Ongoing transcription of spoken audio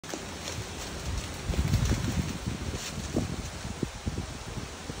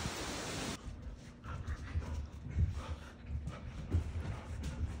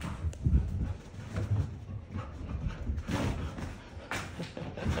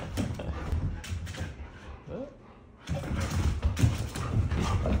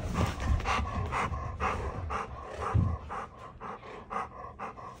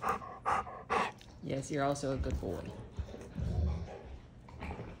promise you're also a good boy.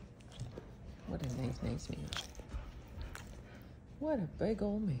 What a nice man. What a big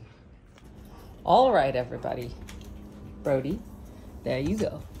old man. All right, everybody. Brody, there you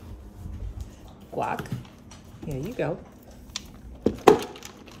go. Guac, here you go.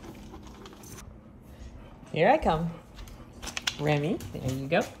 Here I come. Remy, there you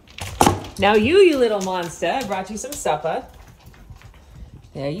go. Now you little monster, I brought you some supper.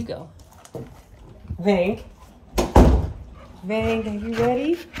 There you go. Vank. Vank, are you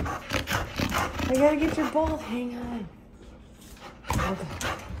ready? I gotta get your ball. Hang on. Okay.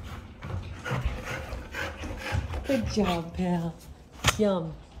 Good job, pal.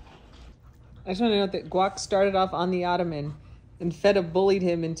 Yum. I just want to note that Guac started off on the ottoman and Feta bullied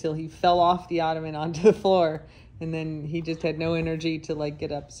him until he fell off the ottoman onto the floor. And then he just had no energy to like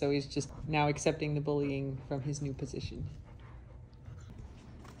get up. So he's just now accepting the bullying from his new position.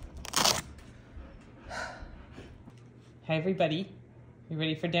 Hi, everybody. You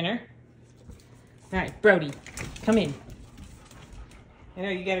ready for dinner? All right, Brody, come in. I know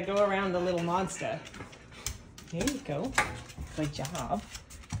you got to go around the little monster. There you go. Good job.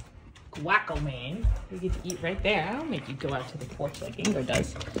 Guaco man. You get to eat right there. I'll make you go out to the porch like Ingo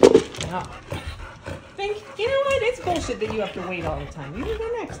does. Yeah. Think, you know what? It's bullshit that you have to wait all the time. You can go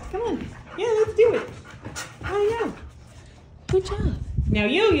next. Come on. Yeah, let's do it. Oh, yeah. Good job. Now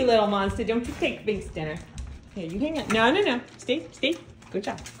you little monster, don't you take Vink's dinner. Here, you hang on. No. Stay. Good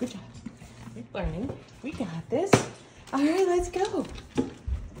job. You're learning. We got this. All right, let's go.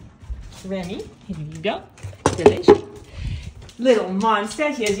 Remy, here you go. Delicious. Little monster,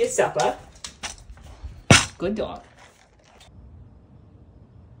 here's your supper. Good dog.